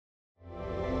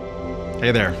Hey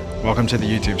there, welcome to the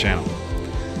YouTube channel.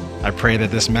 I pray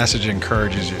that this message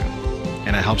encourages you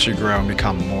and it helps you grow and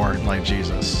become more like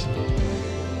Jesus.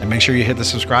 And make sure you hit the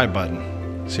subscribe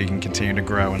button so you can continue to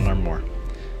grow and learn more.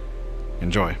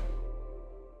 Enjoy.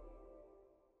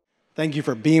 Thank you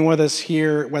for being with us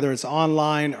here, whether it's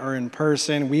online or in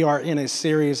person. We are in a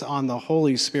series on the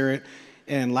Holy Spirit.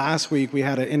 And last week we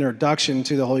had an introduction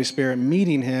to the Holy Spirit,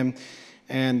 meeting him.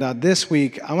 And this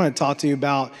week I want to talk to you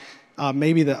about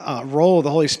maybe the role of the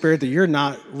Holy Spirit that you're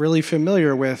not really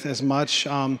familiar with as much,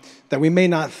 that we may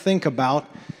not think about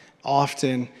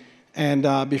often.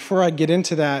 And before I get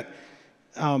into that,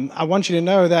 I want you to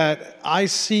know that I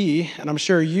see, and I'm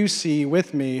sure you see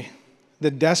with me, the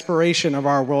desperation of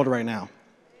our world right now.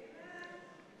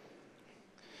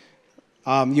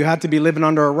 You have to be living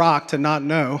under a rock to not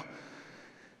know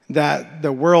that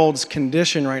the world's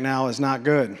condition right now is not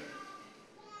good.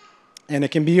 And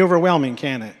it can be overwhelming,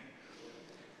 can't it?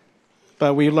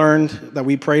 But we learned that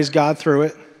we praise God through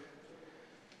it.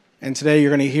 And today you're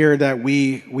going to hear that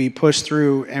we push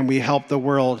through and we help the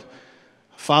world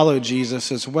follow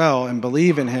Jesus as well and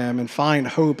believe in him and find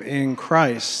hope in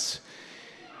Christ.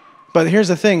 But here's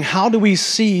the thing, how do we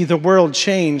see the world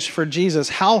change for Jesus?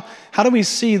 How do we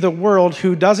see the world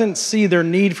who doesn't see their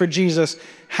need for Jesus?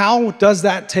 How does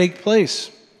that take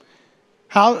place?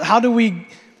 How do we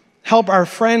help our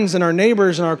friends and our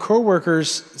neighbors and our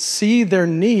coworkers see their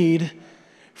need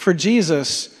for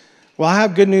Jesus? Well, I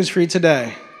have good news for you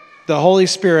today. The Holy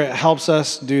Spirit helps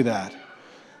us do that.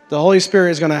 The Holy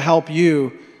Spirit is going to help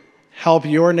you help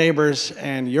your neighbors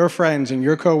and your friends and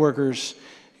your coworkers,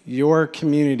 your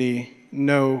community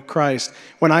know Christ.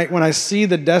 When I see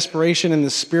the desperation and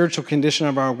the spiritual condition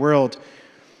of our world,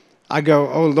 I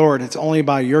go, oh Lord, it's only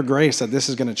by your grace that this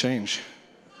is going to change.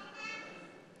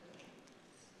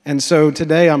 And so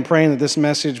today I'm praying that this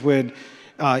message would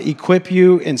equip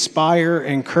you, inspire,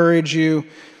 encourage you.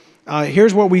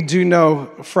 Here's what we do know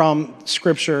from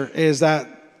Scripture is that,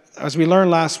 as we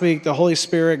learned last week, the Holy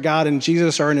Spirit, God, and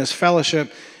Jesus are in his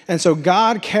fellowship. And so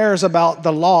God cares about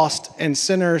the lost and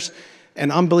sinners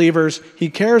and unbelievers.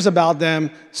 He cares about them,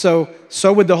 so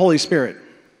would the Holy Spirit.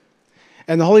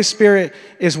 And the Holy Spirit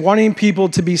is wanting people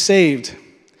to be saved,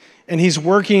 and he's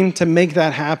working to make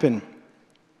that happen.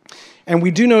 And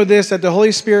we do know this, that the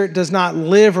Holy Spirit does not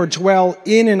live or dwell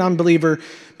in an unbeliever,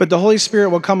 but the Holy Spirit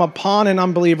will come upon an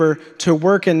unbeliever to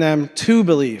work in them to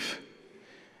believe.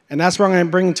 And that's what I'm going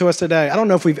to bring to us today. I don't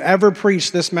know if we've ever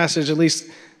preached this message, at least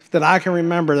that I can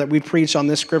remember, that we preached on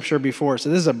this scripture before. So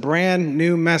this is a brand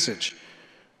new message,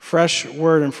 fresh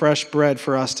word and fresh bread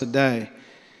for us today.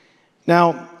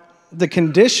 Now, the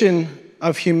condition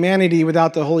of humanity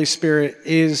without the Holy Spirit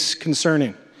is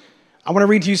concerning. I want to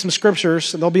read to you some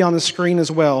scriptures, and they'll be on the screen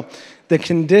as well. The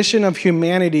condition of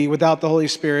humanity without the Holy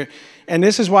Spirit. And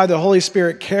this is why the Holy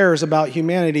Spirit cares about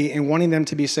humanity and wanting them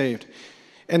to be saved.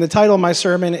 And the title of my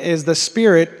sermon is The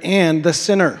Spirit and the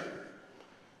Sinner.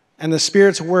 And the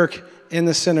Spirit's work in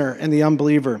the sinner and the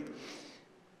unbeliever.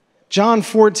 John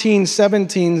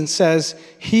 14:17 says,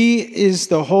 He is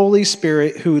the Holy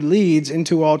Spirit who leads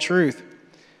into all truth.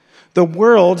 The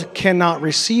world cannot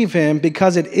receive him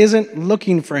because it isn't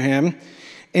looking for him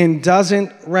and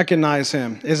doesn't recognize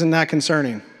him. Isn't that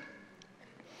concerning?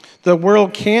 The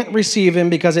world can't receive him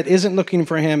because it isn't looking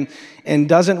for him and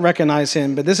doesn't recognize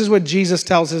him. But this is what Jesus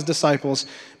tells his disciples.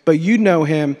 But you know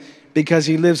him because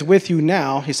he lives with you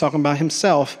now. He's talking about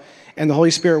himself and the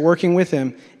Holy Spirit working with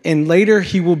him. And later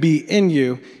he will be in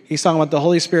you. He's talking about the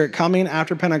Holy Spirit coming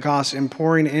after Pentecost and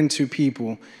pouring into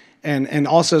people. And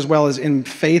also as well as in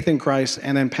faith in Christ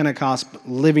and then Pentecost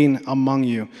living among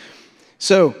you.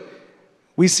 So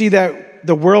we see that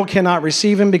the world cannot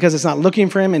receive him because it's not looking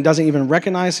for him and doesn't even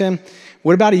recognize him.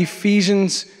 What about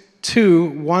Ephesians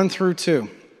 2:1-2?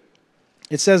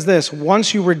 It says this,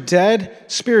 once you were dead,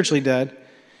 spiritually dead,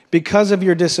 because of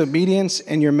your disobedience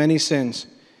and your many sins.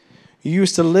 You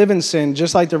used to live in sin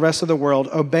just like the rest of the world,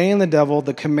 obeying the devil,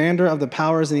 the commander of the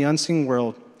powers in the unseen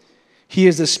world. He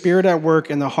is the spirit at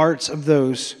work in the hearts of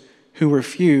those who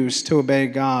refuse to obey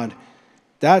God.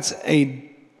 That's a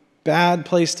bad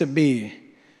place to be.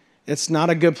 It's not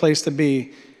a good place to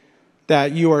be,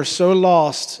 that you are so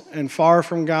lost and far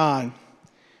from God.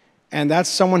 And that's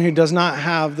someone who does not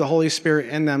have the Holy Spirit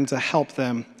in them to help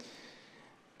them.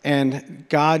 And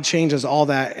God changes all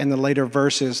that in the later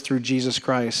verses through Jesus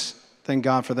Christ. Thank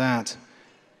God for that.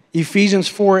 Ephesians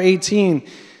 4:18.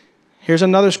 Here's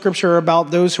another scripture about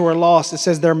those who are lost. It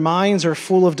says, their minds are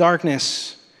full of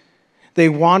darkness. They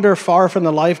wander far from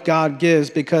the life God gives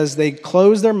because they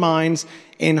close their minds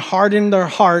and harden their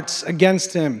hearts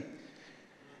against him.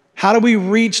 How do we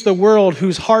reach the world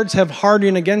whose hearts have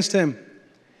hardened against him?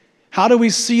 How do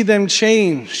we see them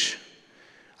change?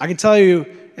 I can tell you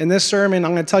in this sermon,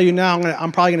 I'm going to tell you now,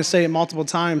 I'm probably going to say it multiple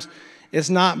times, it's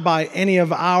not by any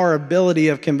of our ability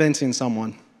of convincing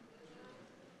someone.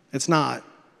 It's not.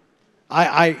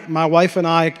 My wife and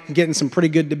I can get in some pretty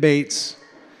good debates.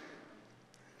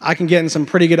 I can get in some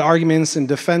pretty good arguments and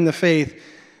defend the faith,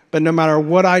 but no matter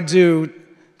what I do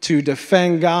to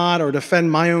defend God or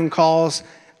defend my own cause,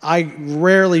 I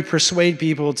rarely persuade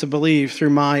people to believe through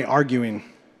my arguing.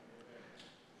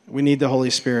 We need the Holy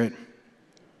Spirit.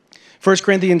 1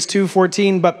 Corinthians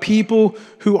 2:14, but people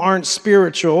who aren't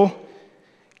spiritual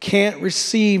can't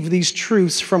receive these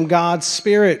truths from God's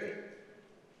Spirit.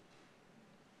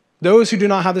 Those who do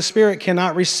not have the Spirit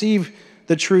cannot receive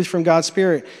the truth from God's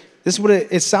Spirit. This is what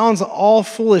it sounds all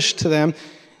foolish to them,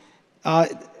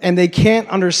 and they can't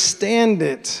understand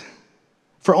it.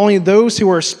 For only those who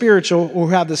are spiritual or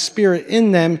who have the Spirit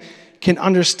in them can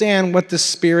understand what the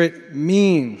Spirit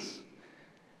means.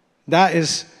 That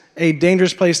is a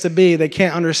dangerous place to be. They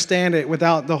can't understand it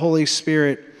without the Holy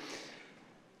Spirit.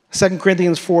 2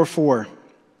 Corinthians 4:4.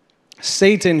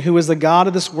 Satan, who is the god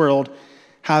of this world,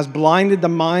 has blinded the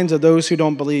minds of those who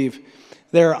don't believe.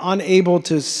 They are unable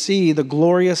to see the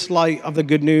glorious light of the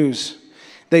good news.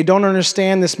 They don't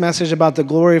understand this message about the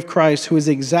glory of Christ, who is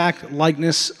the exact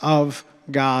likeness of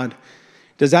God.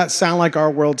 Does that sound like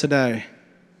our world today?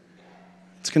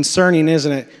 It's concerning,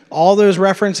 isn't it? All those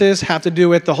references have to do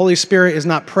with the Holy Spirit is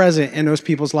not present in those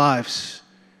people's lives.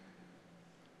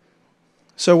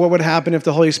 So what would happen if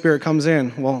the Holy Spirit comes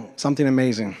in? Well, something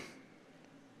amazing.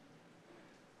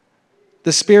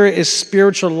 The Spirit is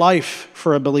spiritual life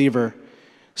for a believer.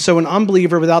 So an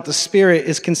unbeliever without the Spirit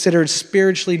is considered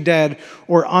spiritually dead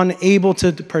or unable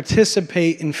to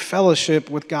participate in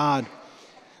fellowship with God.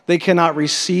 They cannot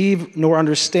receive nor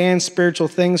understand spiritual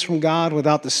things from God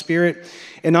without the Spirit.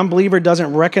 An unbeliever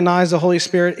doesn't recognize the Holy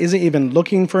Spirit, isn't even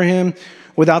looking for him.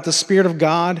 Without the Spirit of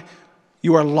God,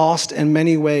 you are lost in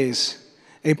many ways.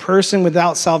 A person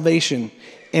without salvation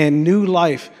and new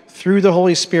life through the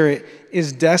Holy Spirit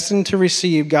is destined to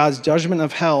receive God's judgment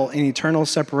of hell and eternal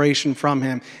separation from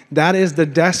him. That is the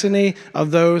destiny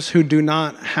of those who do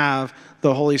not have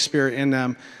the Holy Spirit in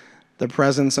them, the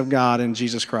presence of God in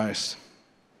Jesus Christ.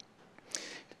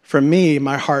 For me,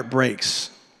 my heart breaks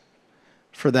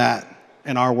for that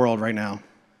in our world right now,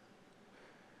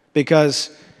 because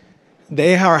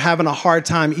they are having a hard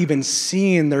time even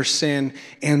seeing their sin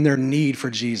and their need for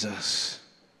Jesus.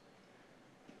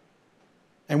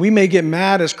 And we may get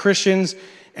mad as Christians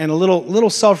and a little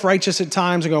self-righteous at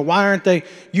times and go, why aren't they?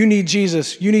 You need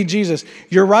Jesus. You need Jesus.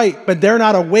 You're right, but they're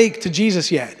not awake to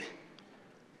Jesus yet.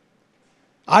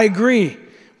 I agree,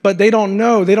 but they don't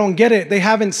know. They don't get it. They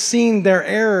haven't seen their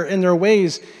error in their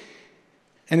ways.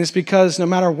 And it's because no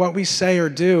matter what we say or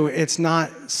do, it's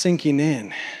not sinking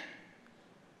in.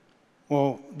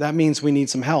 Well, that means we need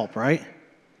some help, right?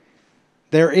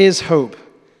 There is hope.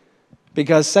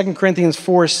 Because 2 Corinthians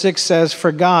 4:6 says,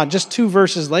 for God, just 2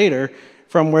 verses later,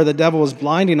 from where the devil is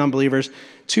blinding unbelievers,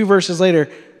 2 verses later,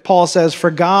 Paul says, for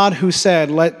God who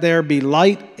said, let there be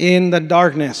light in the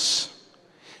darkness,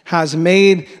 has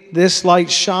made this light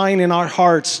shine in our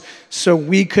hearts so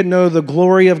we could know the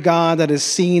glory of God that is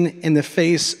seen in the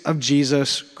face of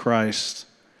Jesus Christ.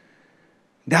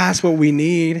 That's what we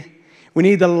need. We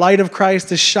need the light of Christ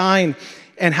to shine.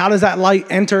 And how does that light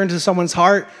enter into someone's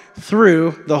heart?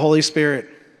 Through the Holy Spirit.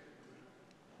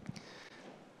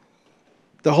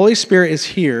 The Holy Spirit is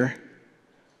here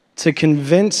to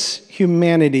convince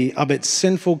humanity of its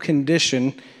sinful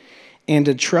condition and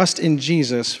to trust in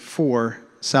Jesus for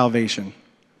salvation.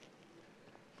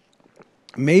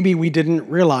 Maybe we didn't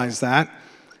realize that,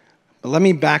 but let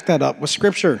me back that up with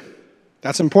Scripture.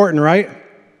 That's important, right?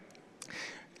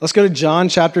 Let's go to John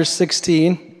chapter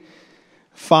 16.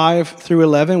 5 through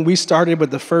 11. We started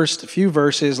with the first few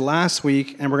verses last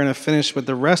week, and we're going to finish with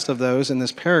the rest of those in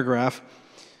this paragraph.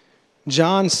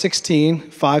 John 16,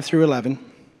 5 through 11.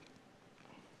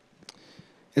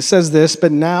 It says this,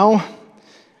 but now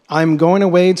I'm going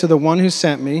away to the one who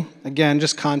sent me. Again,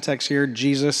 just context here.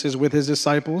 Jesus is with his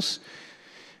disciples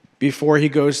before he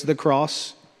goes to the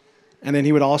cross, and then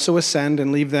he would also ascend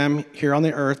and leave them here on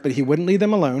the earth, but he wouldn't leave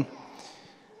them alone.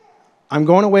 I'm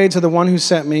going away to the one who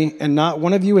sent me, and not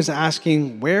one of you is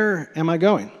asking, where am I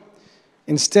going?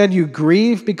 Instead, you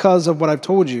grieve because of what I've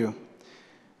told you.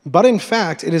 But in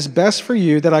fact, it is best for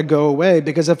you that I go away,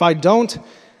 because if I don't,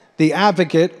 the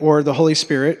advocate, or the Holy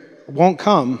Spirit, won't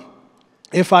come.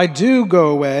 If I do go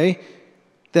away,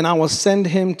 then I will send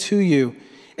him to you.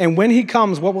 And when he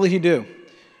comes, what will he do?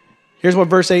 Here's what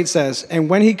verse 8 says. And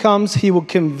when he comes, he will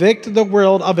convict the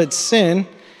world of its sin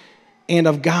and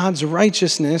of God's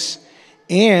righteousness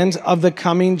and of the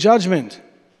coming judgment.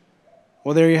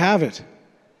 Well, there you have it.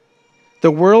 The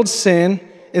world's sin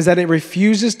is that it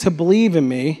refuses to believe in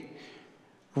me.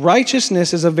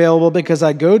 Righteousness is available because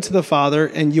I go to the Father,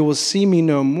 and you will see me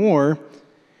no more.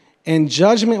 And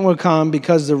judgment will come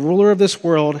because the ruler of this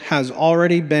world has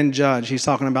already been judged. He's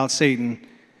talking about Satan.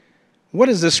 What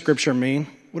does this scripture mean?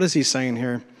 What is he saying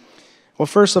here? Well,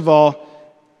 first of all,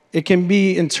 it can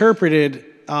be interpreted,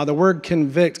 the word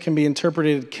convict can be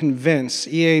interpreted convince.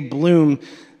 E.A. Bloom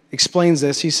explains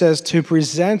this. He says, to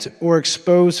present or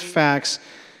expose facts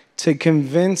to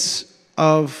convince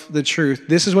of the truth.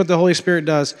 This is what the Holy Spirit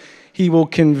does. He will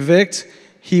convict,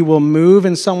 he will move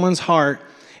in someone's heart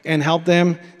and help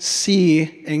them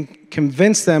see and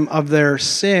convince them of their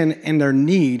sin and their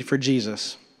need for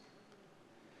Jesus.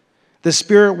 The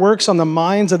Spirit works on the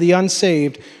minds of the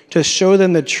unsaved to show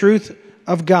them the truth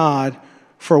of God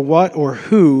for what or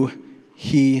who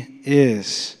he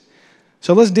is.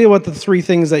 So let's deal with the three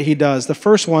things that he does. The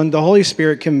first one, the Holy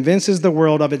Spirit convinces the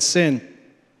world of its sin.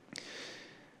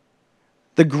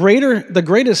 The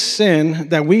greatest sin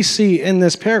that we see in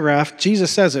this paragraph,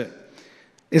 Jesus says it,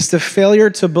 is the failure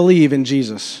to believe in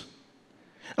Jesus.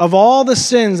 Of all the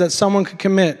sins that someone could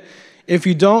commit, if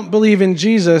you don't believe in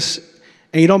Jesus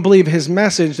and you don't believe his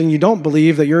message, then you don't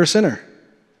believe that you're a sinner.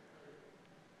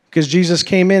 Because Jesus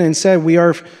came in and said we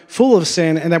are full of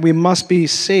sin and that we must be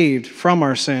saved from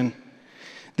our sin.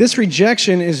 This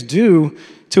rejection is due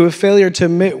to a failure to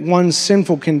admit one's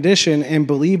sinful condition and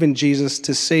believe in Jesus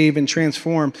to save and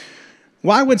transform.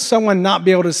 Why would someone not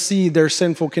be able to see their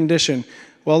sinful condition?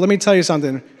 Well, let me tell you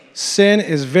something. Sin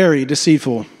is very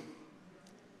deceitful.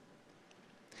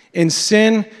 And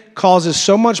sin causes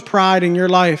so much pride in your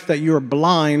life that you are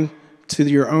blind to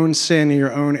your own sin and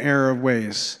your own error of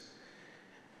ways.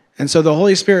 And so the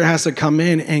Holy Spirit has to come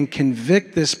in and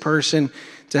convict this person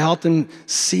to help them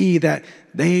see that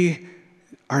they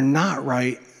are not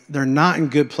right. They're not in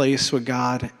good place with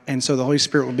God. And so the Holy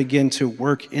Spirit will begin to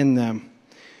work in them.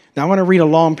 Now I want to read a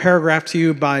long paragraph to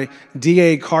you by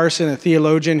D.A. Carson, a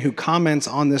theologian who comments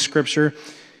on this scripture.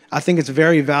 I think it's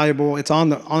very valuable. It's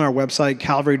on our website,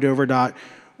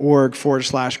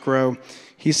 calvarydover.org/grow.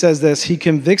 He says this, he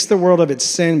convicts the world of its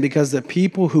sin because the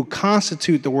people who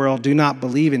constitute the world do not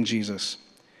believe in Jesus.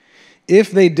 If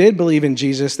they did believe in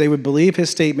Jesus, they would believe his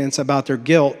statements about their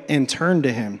guilt and turn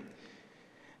to him.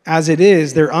 As it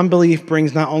is, their unbelief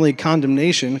brings not only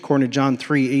condemnation, according to John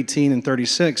 3:18 and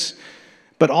 36,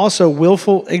 but also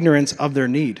willful ignorance of their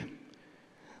need.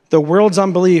 The world's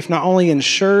unbelief not only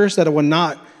ensures that it will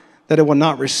not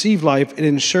receive life, it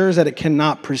ensures that it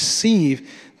cannot perceive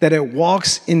that it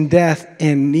walks in death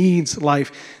and needs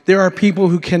life. There are people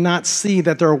who cannot see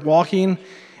that they're walking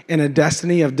in a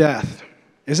destiny of death.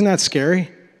 Isn't that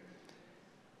scary?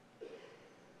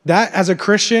 That, as a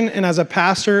Christian and as a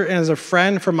pastor and as a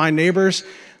friend for my neighbors,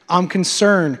 I'm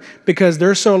concerned because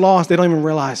they're so lost they don't even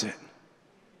realize it.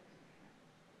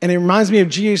 And it reminds me of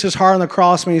Jesus' heart on the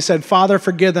cross when he said, Father,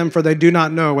 forgive them, for they do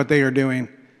not know what they are doing.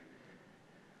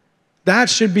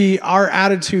 That should be our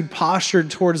attitude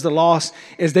postured towards the lost,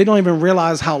 is they don't even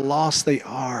realize how lost they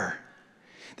are.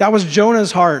 That was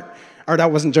Jonah's heart. Or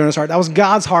that wasn't Jonah's heart. That was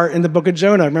God's heart in the book of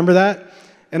Jonah. Remember that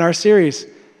in our series?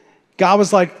 God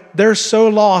was like, they're so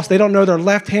lost, they don't know their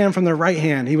left hand from their right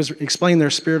hand. He was explaining their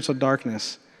spiritual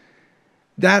darkness.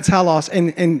 That's how lost.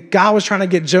 And God was trying to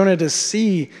get Jonah to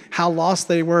see how lost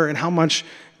they were and how much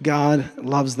God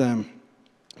loves them.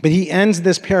 But he ends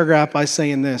this paragraph by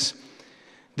saying this.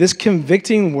 This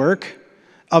convicting work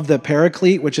of the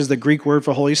Paraclete, which is the Greek word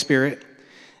for Holy Spirit,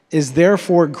 is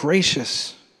therefore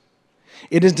gracious.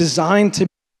 It is designed to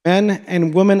men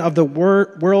and women of the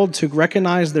world to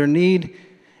recognize their need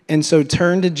and so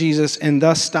turn to Jesus and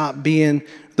thus stop being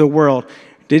the world.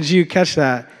 Did you catch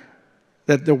that?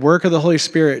 That the work of the Holy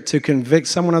Spirit to convict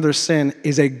someone of their sin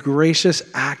is a gracious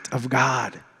act of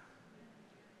God.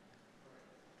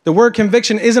 The word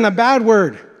conviction isn't a bad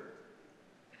word.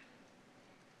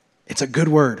 It's a good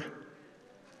word.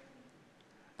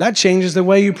 That changes the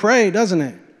way you pray, doesn't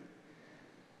it?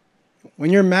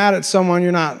 When you're mad at someone,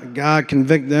 you're not, God,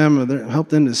 convict them or help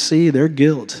them to see their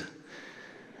guilt.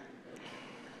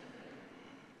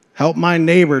 Help my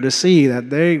neighbor to see that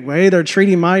way they're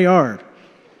treating my yard.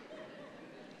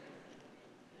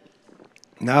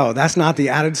 No, that's not the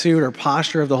attitude or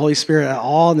posture of the Holy Spirit at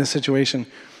all in this situation.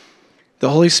 The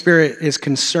Holy Spirit is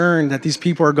concerned that these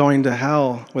people are going to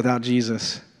hell without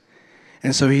Jesus.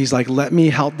 And so he's like, let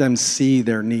me help them see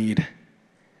their need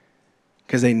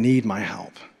because they need my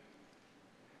help.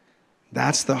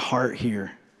 That's the heart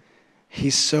here.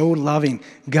 He's so loving.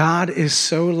 God is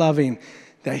so loving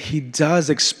that he does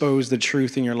expose the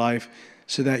truth in your life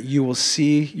so that you will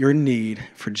see your need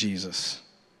for Jesus.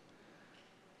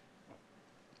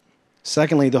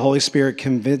 Secondly, the Holy Spirit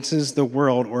convinces the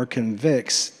world or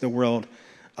convicts the world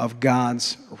of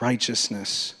God's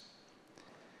righteousness.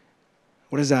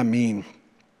 What does that mean?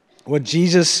 Well,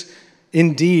 Jesus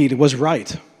indeed was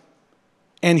right,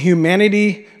 and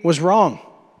humanity was wrong.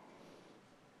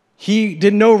 He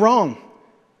did no wrong,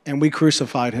 and we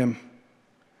crucified him.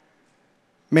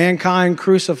 Mankind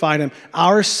crucified him.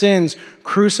 Our sins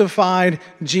crucified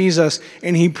Jesus,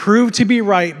 and he proved to be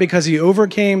right because he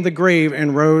overcame the grave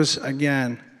and rose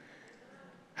again,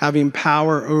 having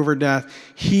power over death.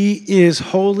 He is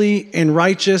holy and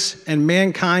righteous, and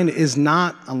mankind is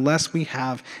not unless we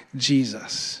have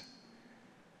Jesus.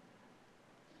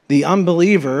 The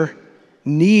unbeliever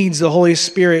needs the Holy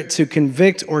Spirit to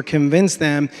convict or convince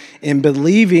them in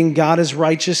believing God is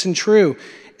righteous and true.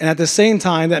 And at the same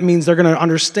time, that means they're going to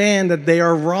understand that they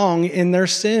are wrong in their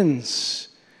sins.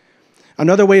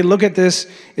 Another way to look at this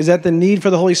is that the need for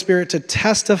the Holy Spirit to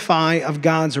testify of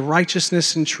God's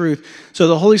righteousness and truth. So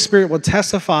the Holy Spirit will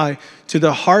testify to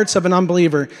the hearts of an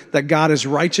unbeliever that God is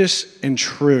righteous and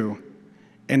true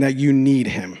and that you need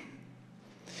him.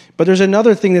 But there's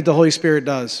another thing that the Holy Spirit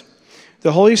does.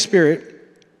 The Holy Spirit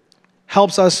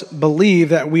helps us believe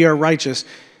that we are righteous.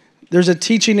 There's a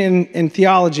teaching in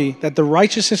theology that the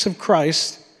righteousness of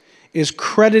Christ is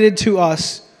credited to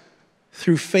us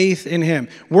through faith in him.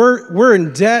 We're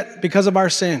in debt because of our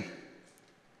sin.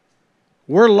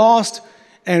 We're lost,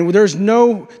 and there's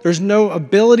no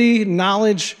ability,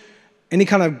 knowledge, any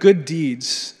kind of good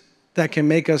deeds that can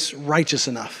make us righteous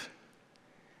enough.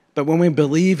 But when we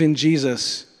believe in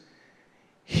Jesus,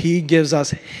 he gives us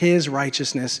his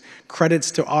righteousness,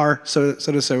 credits to our, so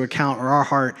to say, account or our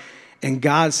heart, and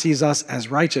God sees us as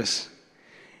righteous.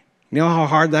 You know how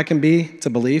hard that can be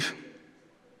to believe?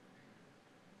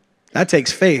 That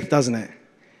takes faith, doesn't it?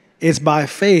 It's by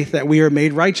faith that we are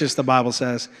made righteous, the Bible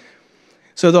says.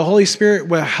 So the Holy Spirit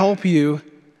will help you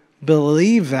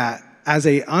believe that as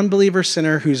an unbeliever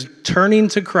sinner who's turning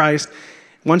to Christ.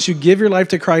 Once you give your life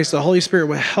to Christ, the Holy Spirit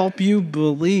will help you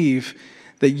believe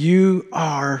that you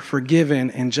are forgiven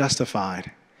and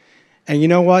justified. And you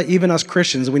know what? Even us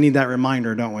Christians, we need that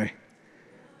reminder, don't we?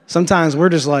 Sometimes we're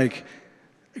just like,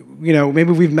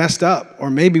 maybe we've messed up, or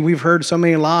maybe we've heard so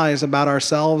many lies about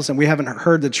ourselves and we haven't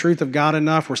heard the truth of God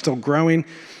enough. We're still growing,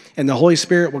 and the Holy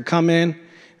Spirit will come in.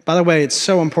 By the way, it's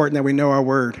so important that we know our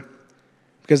word,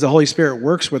 because the Holy Spirit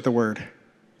works with the word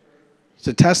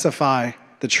to testify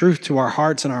the truth to our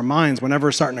hearts and our minds whenever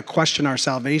we're starting to question our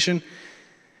salvation.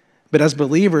 But as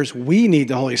believers, we need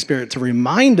the Holy Spirit to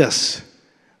remind us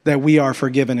that we are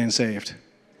forgiven and saved.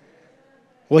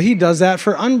 Well, he does that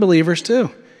for unbelievers too.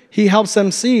 He helps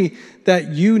them see that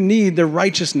you need the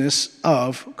righteousness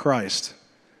of Christ.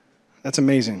 That's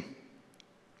amazing.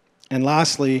 And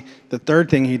lastly, the third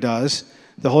thing he does,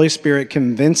 the Holy Spirit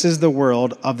convinces the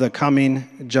world of the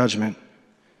coming judgment.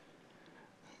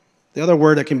 The other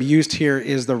word that can be used here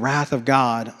is the wrath of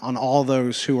God on all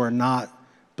those who are not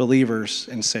believers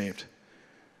and saved.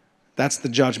 That's the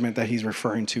judgment that he's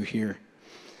referring to here.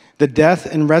 The death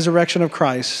and resurrection of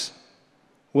Christ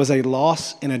was a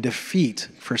loss and a defeat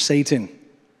for Satan.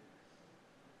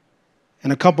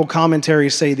 And a couple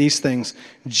commentaries say these things.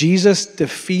 Jesus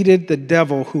defeated the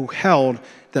devil who held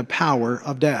the power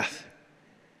of death.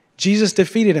 Jesus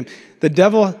defeated him. The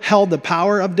devil held the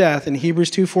power of death in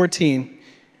Hebrews 2:14,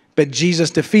 but Jesus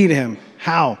defeated him.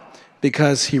 How?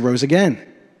 Because he rose again.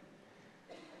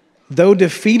 Though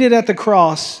defeated at the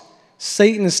cross,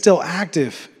 Satan is still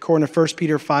active, according to 1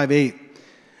 Peter 5:8.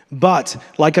 But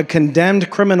like a condemned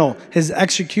criminal, his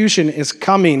execution is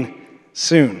coming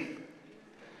soon.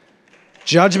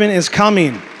 Judgment is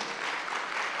coming.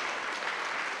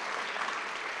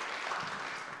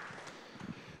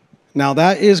 Now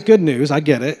that is good news, I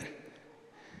get it.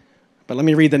 But let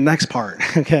me read the next part,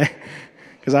 okay?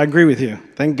 Because I agree with you.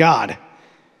 Thank God.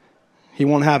 He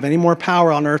won't have any more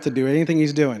power on earth to do anything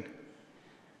he's doing.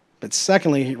 But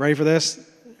secondly, ready for this?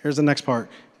 Here's the next part.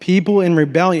 People in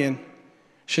rebellion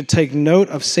should take note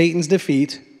of Satan's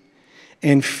defeat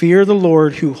and fear the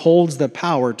Lord who holds the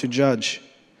power to judge.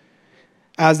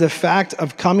 As the fact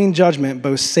of coming judgment,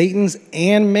 both Satan's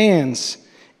and man's,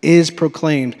 is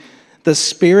proclaimed, the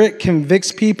Spirit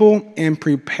convicts people and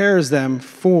prepares them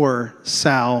for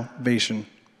salvation,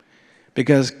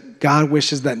 because God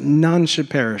wishes that none should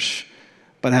perish,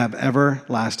 but have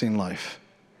everlasting life.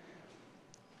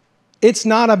 It's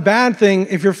not a bad thing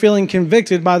if you're feeling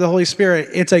convicted by the Holy Spirit.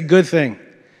 It's a good thing.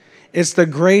 It's the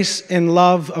grace and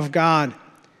love of God.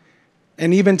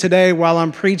 And even today, while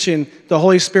I'm preaching, the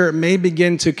Holy Spirit may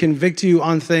begin to convict you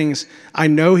on things. I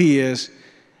know he is.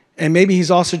 And maybe he's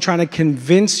also trying to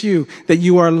convince you that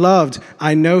you are loved.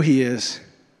 I know he is.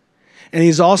 And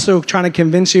he's also trying to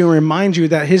convince you and remind you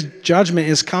that his judgment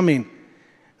is coming.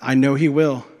 I know he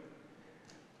will.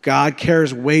 God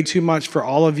cares way too much for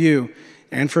all of you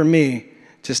and for me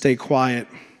to stay quiet.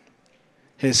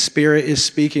 His Spirit is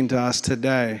speaking to us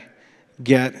today.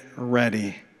 Get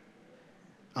ready.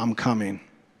 I'm coming.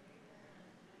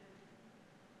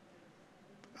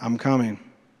 I'm coming.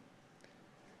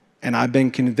 And I've been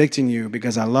convicting you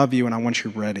because I love you and I want you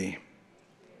ready.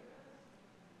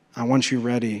 I want you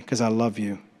ready because I love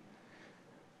you.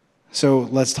 So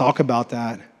let's talk about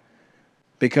that,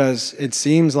 because it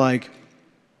seems like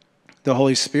the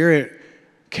Holy Spirit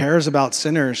cares about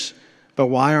sinners, but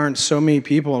why aren't so many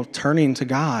people turning to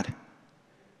God?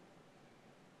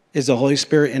 Is the Holy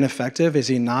Spirit ineffective? Is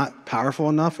he not powerful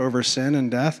enough over sin and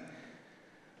death?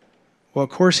 Well, of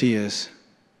course he is,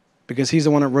 because he's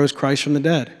the one that rose Christ from the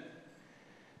dead.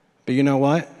 But you know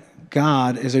what?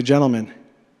 God is a gentleman,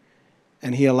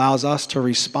 and he allows us to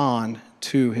respond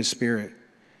to his Spirit.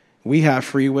 We have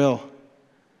free will.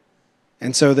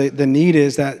 And so the need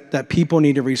is that people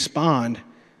need to respond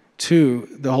to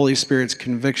the Holy Spirit's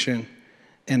conviction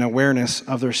and awareness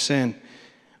of their sin.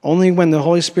 Only when the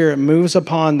Holy Spirit moves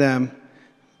upon them,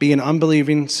 being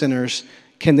unbelieving sinners,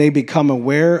 can they become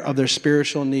aware of their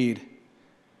spiritual need.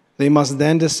 They must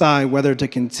then decide whether to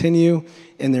continue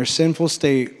in their sinful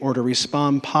state or to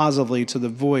respond positively to the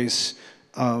voice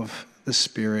of the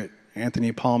Spirit.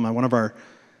 Anthony Palma, one of our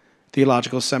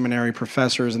theological seminary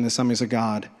professors in the Assemblies of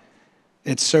God.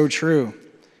 It's so true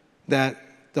that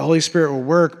the Holy Spirit will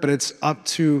work, but it's up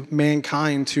to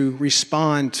mankind to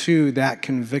respond to that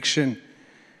conviction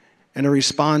and to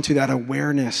respond to that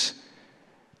awareness.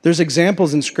 There's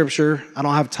examples in Scripture. I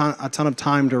don't have a ton of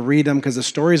time to read them because the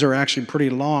stories are actually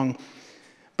pretty long.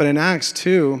 But in Acts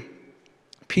 2,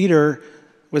 Peter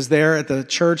was there at the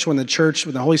church when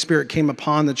the Holy Spirit came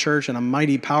upon the church in a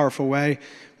mighty, powerful way,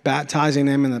 baptizing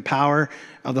them in the power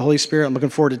of the Holy Spirit. I'm looking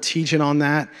forward to teaching on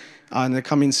that in the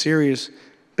coming series.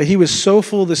 But he was so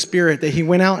full of the Spirit that he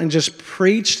went out and just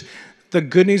preached the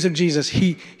good news of Jesus.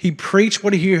 He preached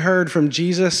what he heard from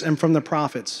Jesus and from the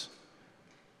prophets.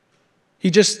 He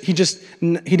didn't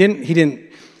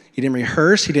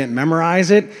rehearse. He didn't memorize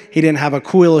it. He didn't have a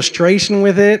cool illustration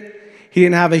with it. He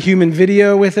didn't have a human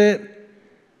video with it.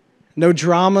 No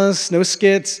dramas, no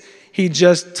skits. He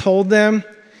just told them,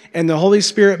 and the Holy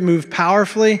Spirit moved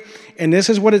powerfully. And this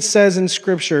is what it says in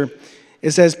Scripture.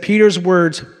 It says, Peter's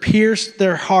words pierced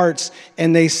their hearts,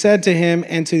 and they said to him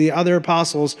and to the other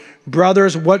apostles,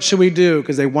 brothers, what should we do?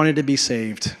 Because they wanted to be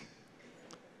saved.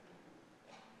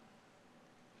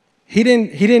 He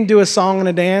didn't do a song and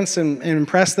a dance and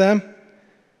impress them.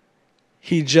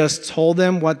 He just told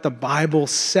them what the Bible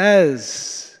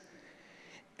says.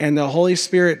 And the Holy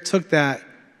Spirit took that,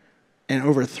 and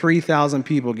over 3,000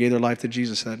 people gave their life to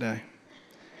Jesus that day.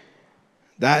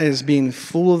 That is being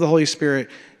full of the Holy Spirit.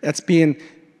 That's being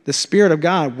the Spirit of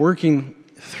God working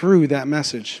through that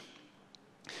message.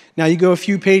 Now you go a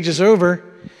few pages over,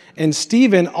 and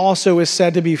Stephen also is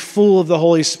said to be full of the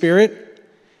Holy Spirit,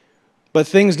 but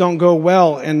things don't go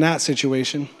well in that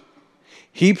situation.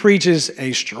 He preaches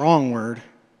a strong word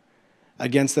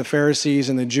against the Pharisees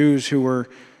and the Jews who were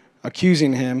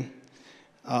accusing him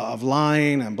of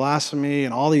lying and blasphemy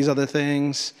and all these other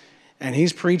things. And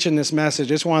he's preaching this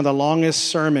message. It's one of the longest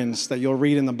sermons that you'll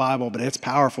read in the Bible, but it's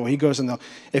powerful. He goes into,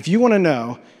 if you want to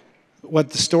know what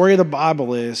the story of the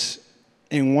Bible is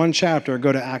in one chapter,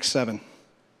 go to Acts 7.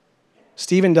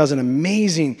 Stephen does an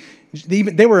amazing,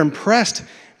 they were impressed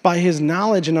by his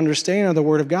knowledge and understanding of the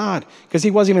Word of God, because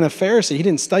he wasn't even a Pharisee. He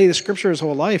didn't study the Scripture his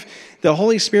whole life. The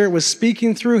Holy Spirit was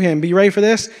speaking through him. Be you ready for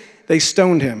this? They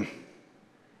stoned him.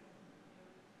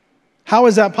 How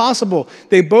is that possible?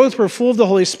 They both were full of the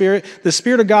Holy Spirit. The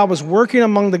Spirit of God was working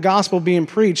among the gospel being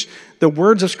preached. The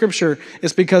words of Scripture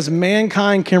is because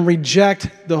mankind can reject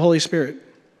the Holy Spirit.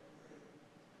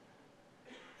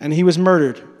 And he was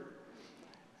murdered.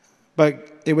 But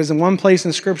it was in one place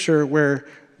in Scripture where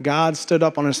God stood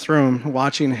up on his throne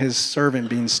watching his servant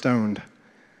being stoned.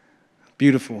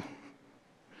 Beautiful.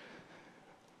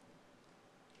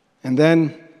 And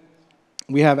then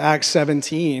we have Acts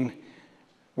 17,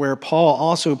 where Paul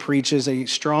also preaches a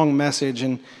strong message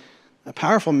and a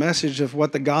powerful message of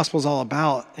what the gospel is all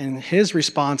about. And his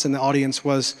response in the audience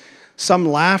was, some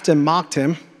laughed and mocked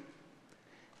him,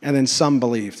 and then some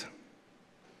believed.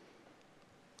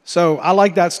 So I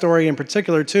like that story in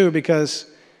particular too, because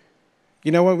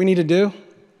you know what we need to do?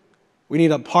 We need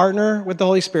to partner with the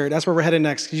Holy Spirit. That's where we're headed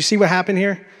next. You see what happened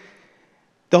here?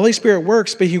 The Holy Spirit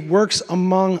works, but he works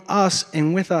among us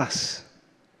and with us.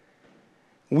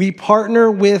 We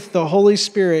partner with the Holy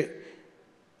Spirit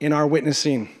in our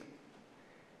witnessing.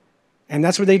 And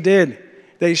that's what they did.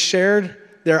 They shared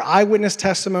their eyewitness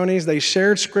testimonies, they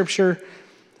shared scripture,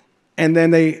 and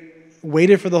then they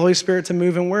waited for the Holy Spirit to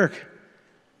move and work.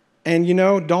 And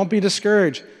don't be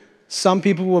discouraged. Some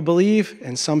people will believe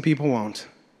and some people won't.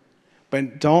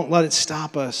 But don't let it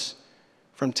stop us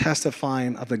from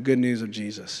testifying of the good news of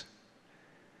Jesus.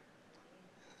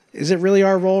 Is it really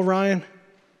our role, Ryan?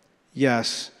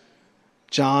 Yes.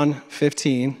 John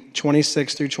 15,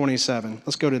 26 through 27.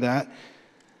 Let's go to that.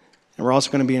 And we're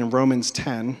also going to be in Romans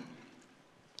 10.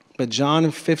 But John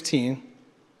 15,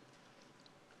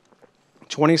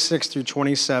 26 through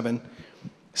 27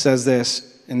 says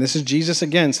this, and this is Jesus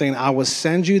again saying, I will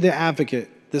send you the advocate,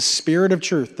 the Spirit of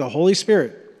truth, the Holy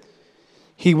Spirit.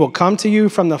 He will come to you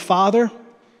from the Father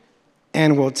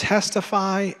and will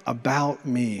testify about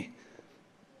me.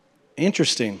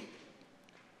 Interesting.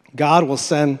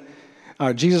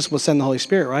 Jesus will send the Holy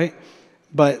Spirit, right?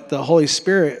 But the Holy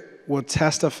Spirit will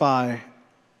testify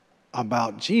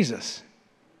about Jesus.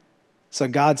 So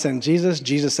God sends Jesus,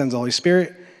 Jesus sends the Holy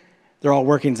Spirit. They're all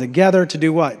working together to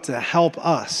do what? To help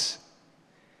us.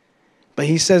 But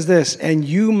he says this, and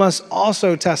you must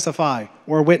also testify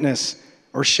or witness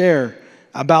or share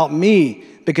about me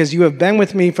because you have been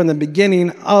with me from the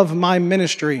beginning of my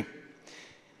ministry.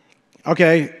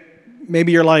 Okay,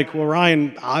 maybe you're like, well,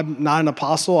 Ryan, I'm not an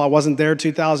apostle. I wasn't there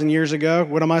 2,000 years ago.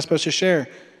 What am I supposed to share?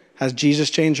 Has Jesus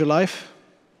changed your life?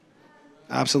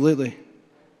 Absolutely.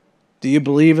 Do you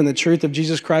believe in the truth of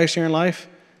Jesus Christ in your life?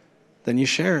 Then you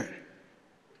share it.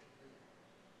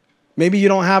 Maybe you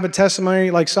don't have a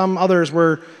testimony like some others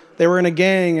where they were in a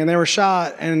gang and they were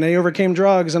shot and they overcame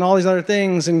drugs and all these other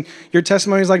things. And your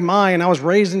testimony is like mine. I was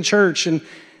raised in church and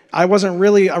I wasn't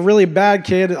really a really bad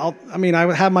kid.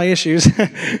 I had my issues.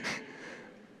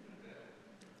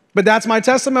 But that's my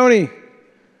testimony,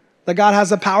 that God has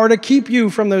the power to keep you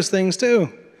from those things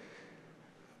too.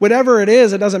 Whatever it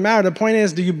is, it doesn't matter. The point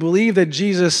is, do you believe that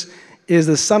Jesus is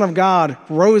the Son of God,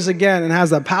 rose again, and has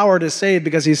the power to save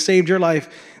because he saved your life?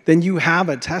 Then you have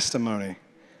a testimony.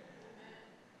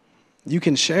 You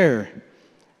can share.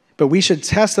 But we should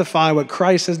testify what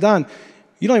Christ has done.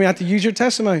 You don't even have to use your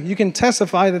testimony. You can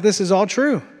testify that this is all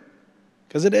true,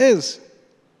 because it is.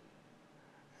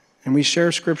 And we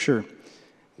share Scripture.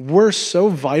 We're so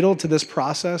vital to this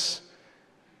process.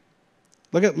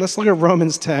 Let's look at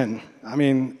Romans 10. I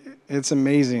mean, it's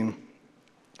amazing.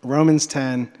 Romans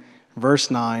 10, verse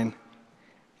 9.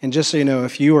 And just so you know,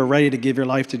 if you are ready to give your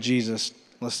life to Jesus,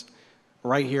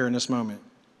 right here in this moment.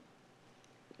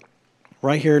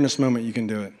 Right here in this moment, you can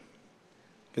do it.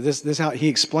 Because this is how he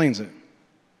explains it.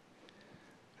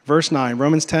 Verse 9,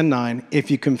 Romans 10, 9. If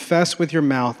you confess with your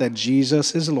mouth that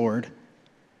Jesus is Lord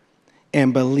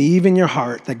and believe in your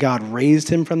heart that God raised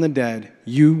him from the dead,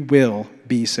 you will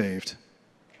be saved.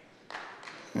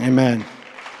 Amen.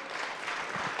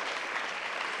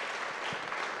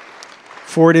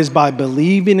 For it is by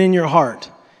believing in your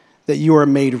heart that you are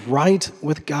made right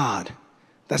with God.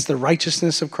 That's the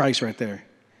righteousness of Christ right there.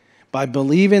 By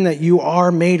believing that you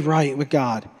are made right with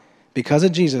God because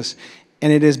of Jesus.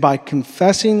 And it is by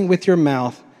confessing with your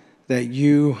mouth that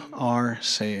you are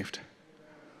saved.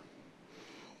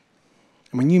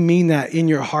 And when you mean that in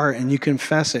your heart and you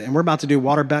confess it, and we're about to do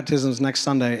water baptisms next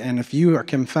Sunday, and if you are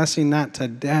confessing that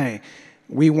today,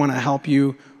 we want to help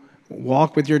you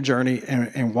walk with your journey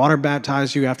and water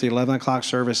baptize you after the 11 o'clock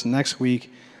service next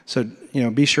week. So,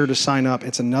 be sure to sign up.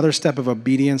 It's another step of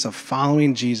obedience, of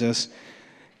following Jesus,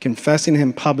 confessing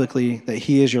him publicly that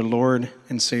he is your Lord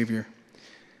and Savior.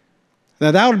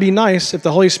 Now, that would be nice if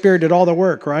the Holy Spirit did all the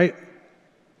work, right?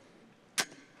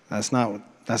 That's not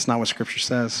what Scripture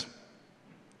says.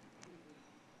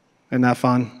 Isn't that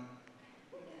fun?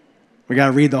 We got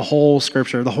to read the whole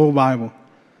Scripture, the whole Bible.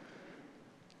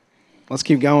 Let's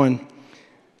keep going.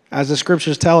 As the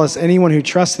Scriptures tell us, anyone who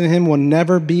trusts in him will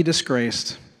never be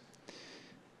disgraced.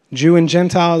 Jew and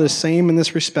Gentile are the same in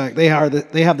this respect. They have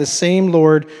the same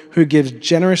Lord who gives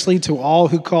generously to all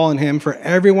who call on him. For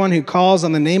everyone who calls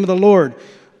on the name of the Lord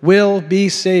will be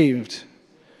saved.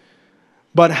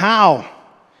 But how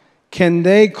can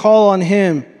they call on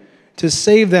him to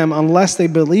save them unless they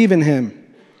believe in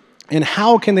him? And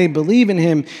how can they believe in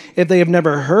him if they have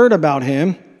never heard about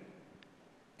him?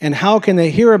 And how can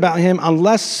they hear about him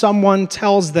unless someone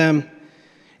tells them?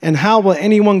 And how will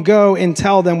anyone go and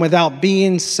tell them without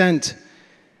being sent?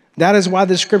 That is why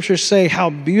the Scriptures say, how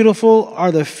beautiful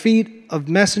are the feet of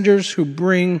messengers who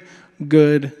bring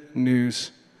good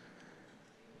news.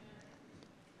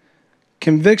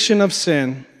 Conviction of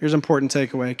sin, here's an important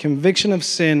takeaway. Conviction of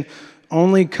sin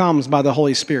only comes by the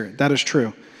Holy Spirit. That is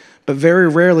true. but very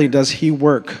rarely does he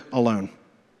work alone.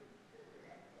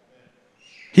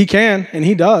 He can, and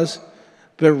he does,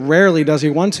 but rarely does he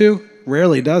want to,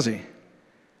 rarely does he.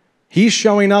 He's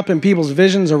showing up in people's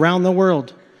visions around the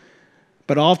world,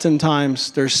 but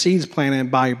oftentimes there's seeds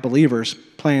planted by believers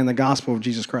playing the gospel of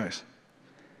Jesus Christ.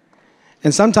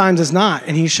 And sometimes it's not,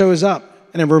 and he shows up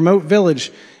in a remote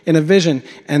village in a vision,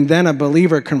 and then a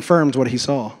believer confirms what he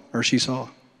saw or she saw.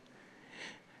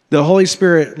 The Holy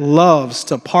Spirit loves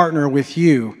to partner with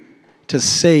you to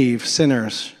save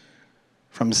sinners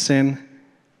from sin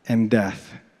and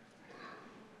death.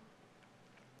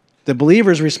 The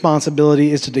believer's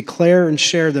responsibility is to declare and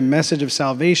share the message of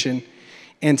salvation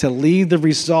and to leave the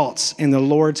results in the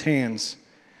Lord's hands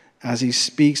as he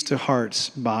speaks to hearts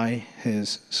by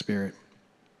his Spirit.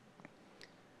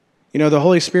 You know, the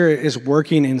Holy Spirit is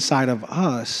working inside of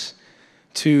us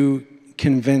to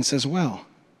convince as well.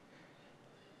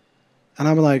 And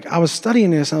I was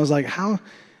studying this, and I was like, how?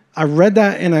 I read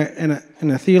that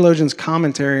in a theologian's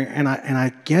commentary, and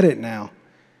I get it now.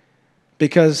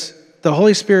 Because the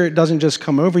Holy Spirit doesn't just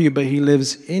come over you, but he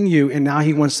lives in you, and now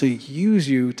he wants to use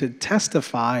you to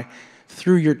testify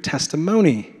through your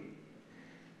testimony.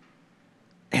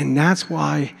 And that's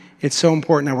why it's so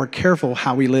important that we're careful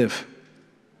how we live.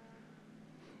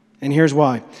 And here's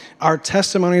why. Our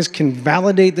testimonies can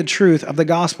validate the truth of the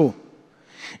gospel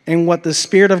and what the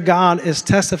Spirit of God is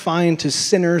testifying to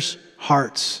sinners'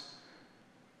 hearts.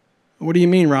 What do you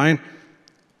mean, Ryan?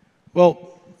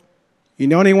 Well, you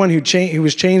know anyone who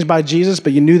was changed by Jesus,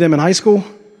 but you knew them in high school?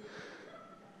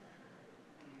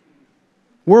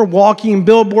 We're walking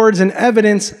billboards and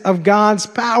evidence of God's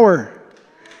power.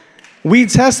 We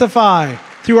testify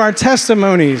through our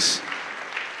testimonies.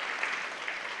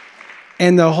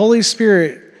 And the Holy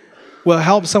Spirit will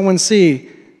help someone see.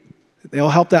 They'll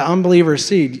help that unbeliever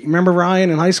see. You remember Ryan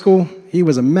in high school? He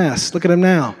was a mess. Look at him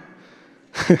now.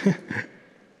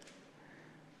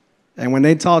 And when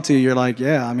they talk to you, you're like,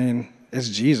 yeah, I mean, it's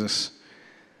Jesus.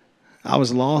 I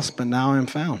was lost, but now I'm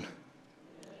found.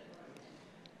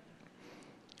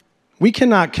 We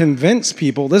cannot convince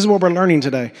people. This is what we're learning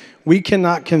today. We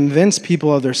cannot convince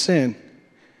people of their sin,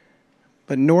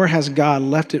 but nor has God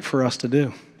left it for us to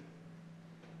do.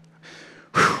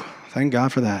 Whew, thank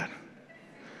God for that.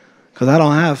 Because I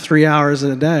don't have 3 hours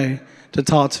a day to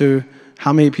talk to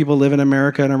how many people live in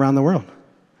America and around the world.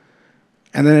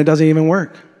 And then it doesn't even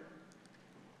work.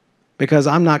 Because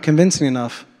I'm not convincing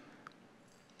enough.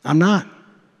 I'm not.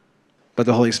 But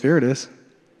the Holy Spirit is.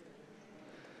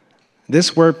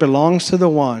 This work belongs to the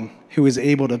one who is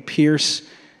able to pierce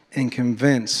and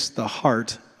convince the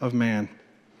heart of man.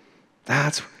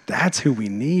 That's who we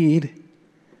need.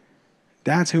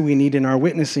 That's who we need in our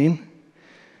witnessing.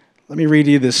 Let me read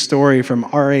you this story from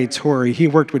R.A. Torrey. He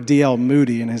worked with D.L.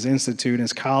 Moody in his institute, in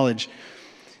his college.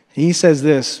 He says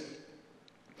this: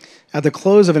 at the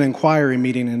close of an inquiry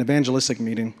meeting, an evangelistic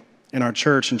meeting in our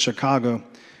church in Chicago,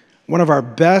 one of our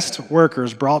best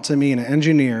workers brought to me an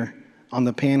engineer on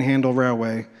the Panhandle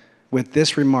Railway with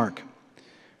this remark.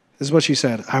 This is what she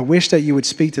said: I wish that you would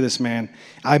speak to this man.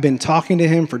 I've been talking to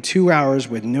him for 2 hours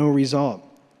with no result.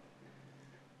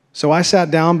 So I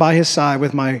sat down by his side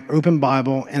with my open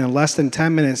Bible, and in less than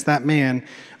 10 minutes, that man,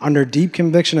 under deep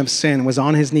conviction of sin, was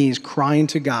on his knees crying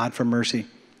to God for mercy.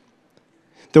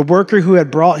 The worker who had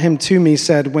brought him to me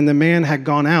said, when the man had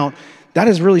gone out, that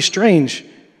is really strange.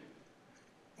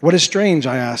 What is strange?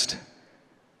 I asked.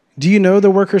 Do you know, the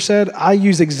worker said, I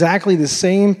used exactly the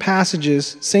same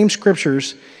passages, same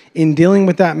scriptures in dealing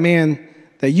with that man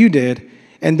that you did.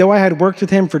 And though I had worked with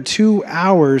him for 2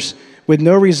 hours with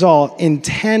no result, in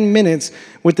 10 minutes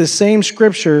with the same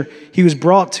scripture, he was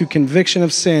brought to conviction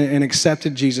of sin and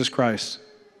accepted Jesus Christ.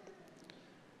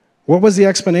 What was the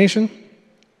explanation?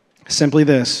 Simply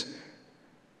this: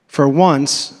 for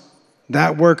once,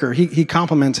 that worker, he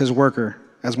compliments his worker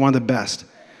as one of the best.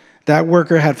 That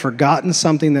worker had forgotten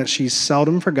something that she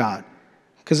seldom forgot.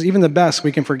 Because even the best,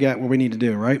 we can forget what we need to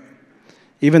do, right?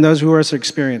 Even those who are so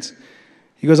experienced.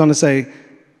 He goes on to say,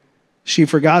 she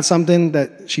forgot something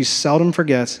that she seldom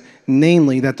forgets,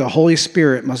 namely that the Holy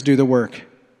Spirit must do the work.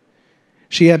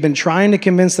 She had been trying to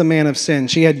convince the man of sin.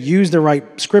 She had used the right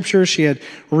scriptures. She had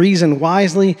reasoned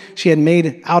wisely. She had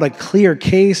made out a clear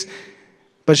case,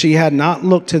 but she had not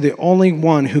looked to the only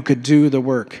one who could do the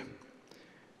work.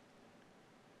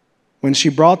 When she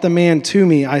brought the man to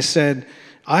me, I said,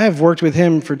 I have worked with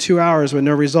him for 2 hours with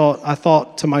no result. I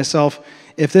thought to myself,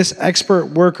 if this expert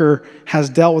worker has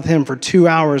dealt with him for 2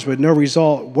 hours with no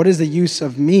result, what is the use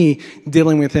of me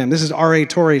dealing with him? This is R.A.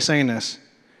 Torrey saying this.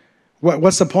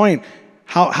 What's the point?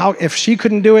 How if she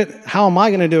couldn't do it, how am I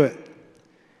going to do it?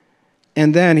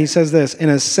 And then he says this, in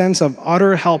a sense of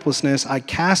utter helplessness, I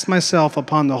cast myself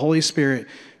upon the Holy Spirit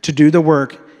to do the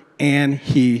work, and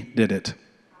he did it.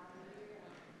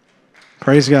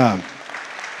 Praise God.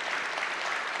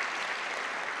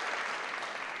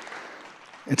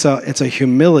 It's a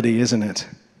humility, isn't it?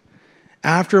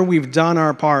 After we've done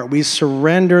our part, we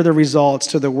surrender the results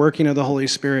to the working of the Holy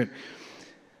Spirit.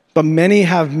 But many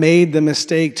have made the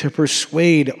mistake to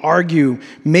persuade, argue,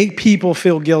 make people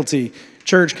feel guilty.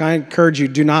 Church, can I encourage you,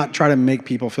 do not try to make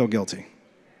people feel guilty.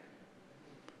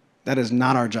 That is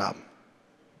not our job.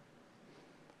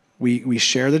 We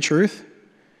share the truth,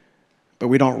 but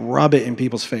we don't rub it in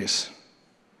people's face.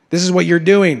 This is what you're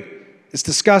doing. It's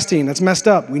disgusting. That's messed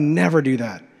up. We never do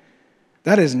that.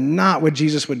 That is not what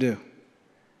Jesus would do,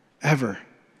 ever.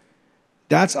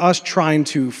 That's us trying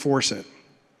to force it.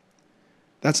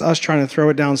 That's us trying to throw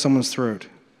it down someone's throat.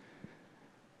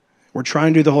 We're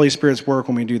trying to do the Holy Spirit's work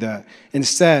when we do that.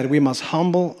 Instead, we must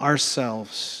humble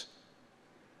ourselves,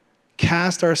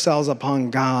 cast ourselves upon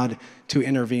God to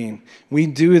intervene. We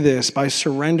do this by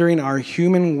surrendering our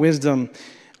human wisdom,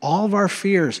 all of our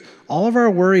fears, all of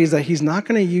our worries that he's not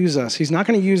going to use us. He's not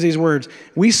going to use these words.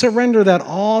 We surrender that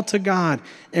all to God,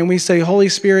 and we say, Holy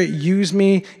Spirit, use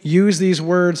me, use these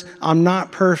words. I'm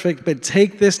not perfect, but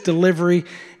take this delivery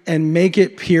and make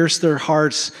it pierce their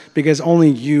hearts because only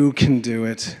you can do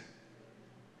it.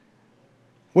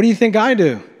 What do you think I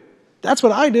do? That's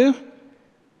what I do.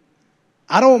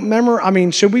 I don't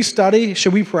remember, should we study?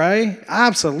 Should we pray?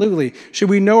 Absolutely. Should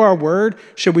we know our word?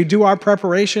 Should we do our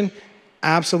preparation?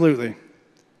 Absolutely.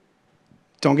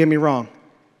 Don't get me wrong.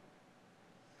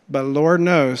 But Lord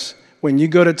knows when you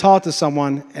go to talk to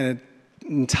someone and an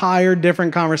entire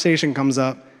different conversation comes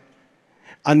up,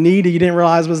 a need you didn't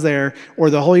realize was there, or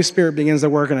the Holy Spirit begins to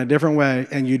work in a different way,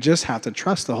 and you just have to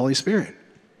trust the Holy Spirit.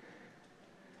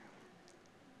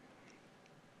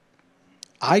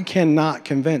 I cannot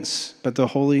convince, but the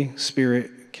Holy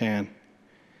Spirit can.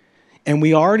 And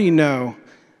we already know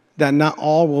that not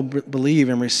all will believe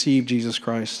and receive Jesus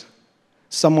Christ.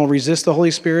 Some will resist the Holy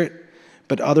Spirit,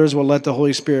 but others will let the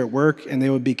Holy Spirit work, and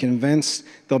they will be convinced,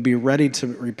 they'll be ready to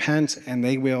repent, and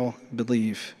they will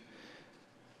believe.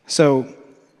 So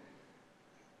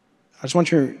I just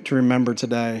want you to remember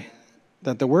today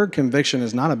that the word conviction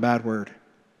is not a bad word.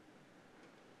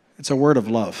 It's a word of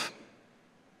love.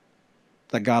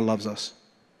 That God loves us.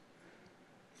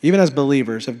 Even as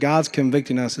believers, if God's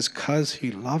convicting us, it's because he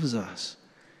loves us.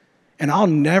 And I'll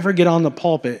never get on the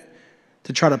pulpit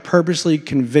to try to purposely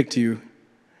convict you.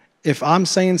 If I'm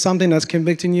saying something that's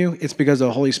convicting you, it's because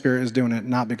the Holy Spirit is doing it,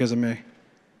 not because of me.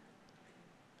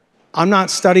 I'm not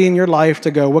studying your life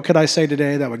to go, what could I say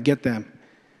today that would get them?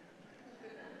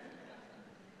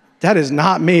 That is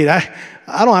not me. I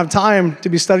don't have time to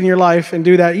be studying your life and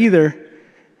do that either.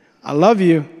 I love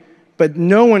you. But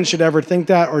no one should ever think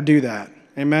that or do that.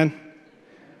 Amen?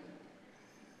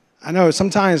 I know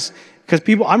sometimes, because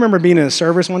I remember being in a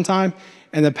service one time,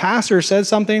 and the pastor said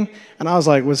something, and I was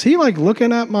like, was he like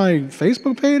looking at my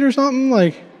Facebook page or something?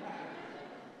 Like,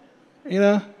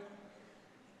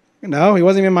 No, he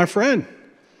wasn't even my friend.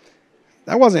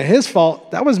 That wasn't his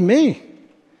fault. That was me.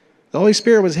 The Holy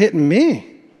Spirit was hitting me.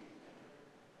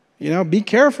 Be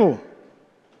careful.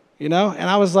 And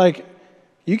I was like,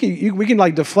 we can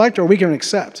like deflect or we can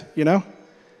accept,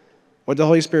 what the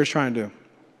Holy Spirit's trying to do.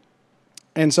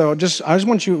 And so I just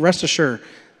want you to rest assured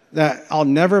that I'll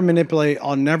never manipulate,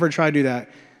 I'll never try to do that,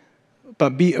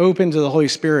 but be open to the Holy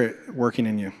Spirit working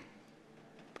in you.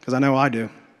 Because I know I do.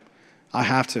 I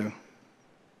have to.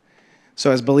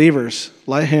 So as believers,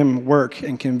 let him work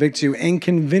and convict you and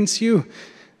convince you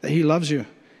that he loves you,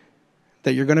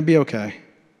 that you're going to be okay.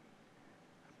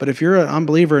 But if you're an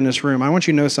unbeliever in this room, I want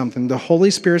you to know something. The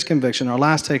Holy Spirit's conviction, our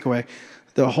last takeaway,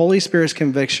 the Holy Spirit's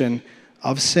conviction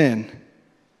of sin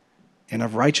and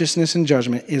of righteousness and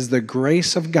judgment is the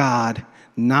grace of God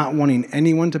not wanting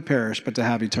anyone to perish but to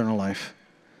have eternal life.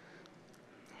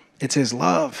 It's his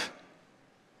love.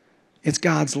 It's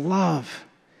God's love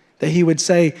that he would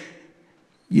say,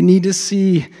 you need to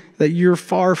see that you're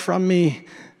far from me,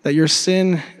 that your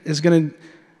sin is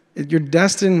you're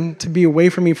destined to be away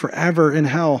from me forever in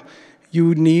hell.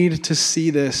 You need to see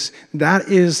this. That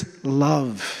is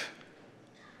love.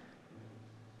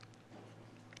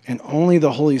 And only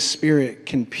the Holy Spirit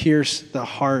can pierce the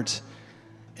heart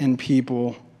in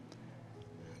people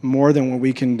more than what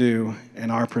we can do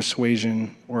in our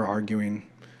persuasion or arguing.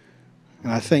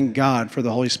 And I thank God for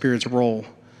the Holy Spirit's role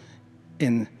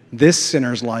in this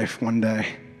sinner's life one day,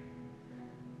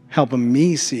 helping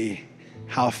me see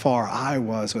how far I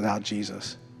was without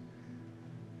Jesus.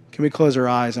 Can we close our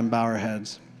eyes and bow our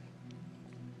heads?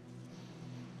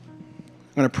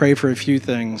 I'm going to pray for a few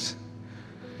things.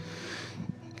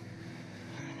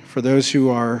 For those who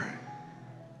are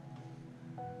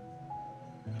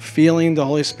feeling the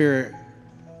Holy Spirit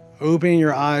opening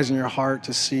your eyes and your heart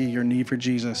to see your need for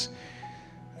Jesus,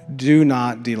 do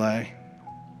not delay.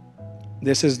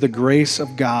 This is the grace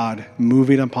of God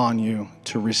moving upon you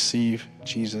to receive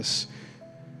Jesus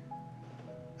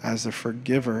as the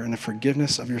forgiver and the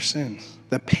forgiveness of your sins,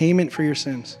 the payment for your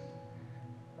sins.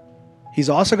 He's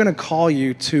also going to call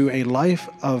you to a life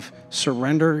of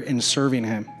surrender and serving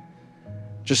him.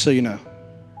 Just so you know,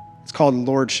 it's called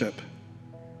lordship.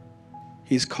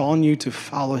 He's calling you to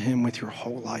follow him with your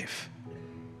whole life,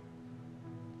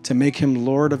 to make him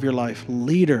Lord of your life,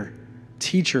 leader,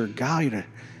 teacher, guide,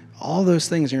 all those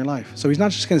things in your life. So he's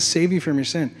not just going to save you from your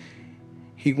sin.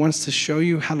 He wants to show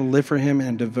you how to live for him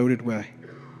in a devoted way.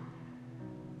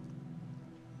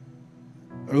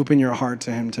 Open your heart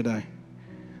to him today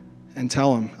and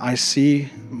tell him, I see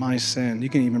my sin. You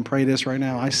can even pray this right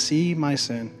now. I see my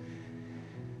sin,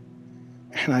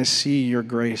 and I see your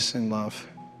grace and love.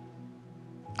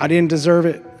 I didn't deserve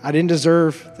it. I didn't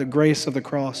deserve the grace of the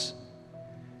cross.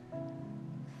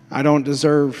 I don't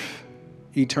deserve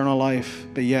eternal life,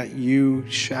 but yet you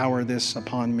shower this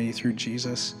upon me through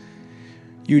Jesus.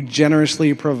 You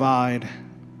generously provide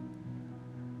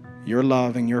your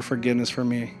love and your forgiveness for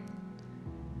me,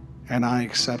 and I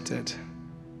accept it.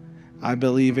 I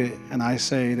believe it, and I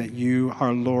say that you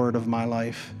are Lord of my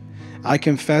life. I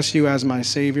confess you as my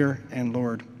Savior and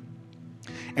Lord.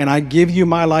 And I give you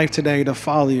my life today to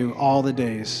follow you all the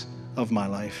days of my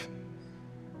life,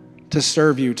 to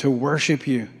serve you, to worship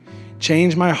you.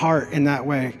 Change my heart in that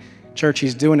way. Church,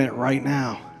 he's doing it right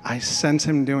now. I sense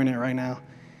him doing it right now.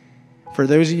 For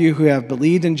those of you who have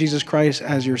believed in Jesus Christ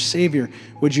as your Savior,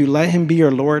 would you let him be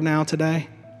your Lord now today?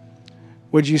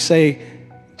 Would you say,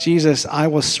 Jesus, I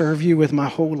will serve you with my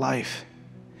whole life.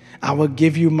 I will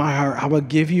give you my heart. I will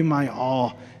give you my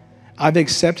all. I've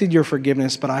accepted your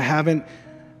forgiveness, but I haven't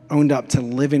owned up to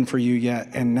living for you yet,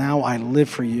 and now I live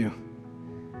for you.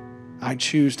 I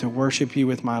choose to worship you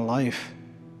with my life.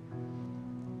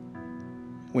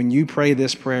 When you pray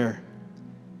this prayer,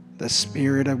 the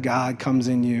Spirit of God comes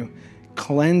in you,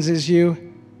 cleanses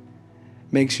you,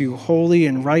 makes you holy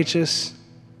and righteous,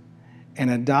 and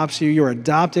adopts you. You're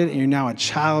adopted, and you're now a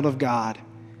child of God.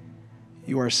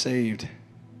 You are saved.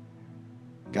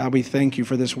 God, we thank you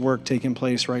for this work taking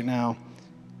place right now.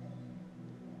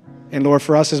 And Lord,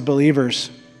 for us as believers,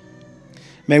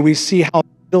 may we see how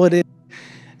real it is.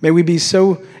 May we be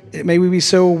so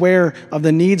aware of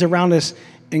the needs around us.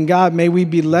 And God, may we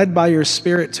be led by your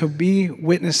Spirit to be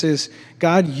witnesses.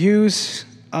 God, use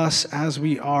us as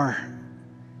we are.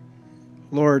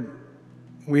 Lord,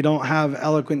 we don't have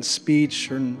eloquent speech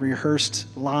or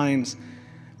rehearsed lines,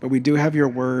 but we do have your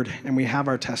word and we have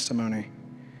our testimony.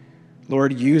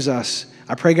 Lord, use us.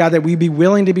 I pray, God, that we be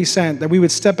willing to be sent, that we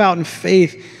would step out in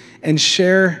faith and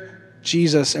share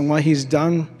Jesus and what he's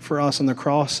done for us on the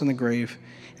cross and the grave,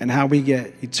 and how we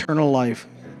get eternal life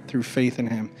through faith in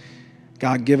him.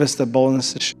 God, give us the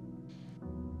boldness to share.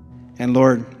 And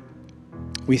Lord,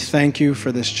 we thank you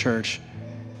for this church.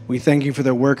 We thank you for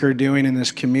the work you're doing in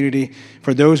this community.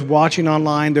 For those watching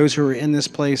online, those who are in this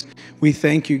place, we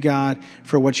thank you, God,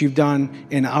 for what you've done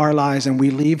in our lives, and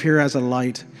we leave here as a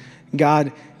light.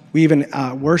 God, we even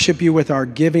worship you with our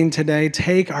giving today.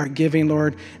 Take our giving,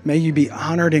 Lord. May you be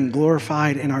honored and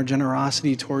glorified in our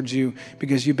generosity towards you,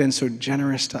 because you've been so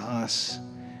generous to us.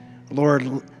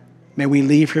 Lord, may we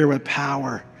leave here with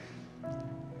power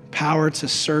to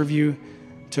serve you,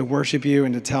 to worship you,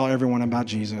 and to tell everyone about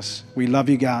Jesus. We love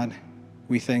you, God.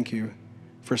 We thank you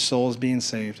for souls being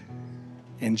saved.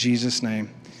 In Jesus' name,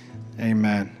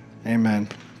 amen. Amen.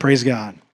 Praise God.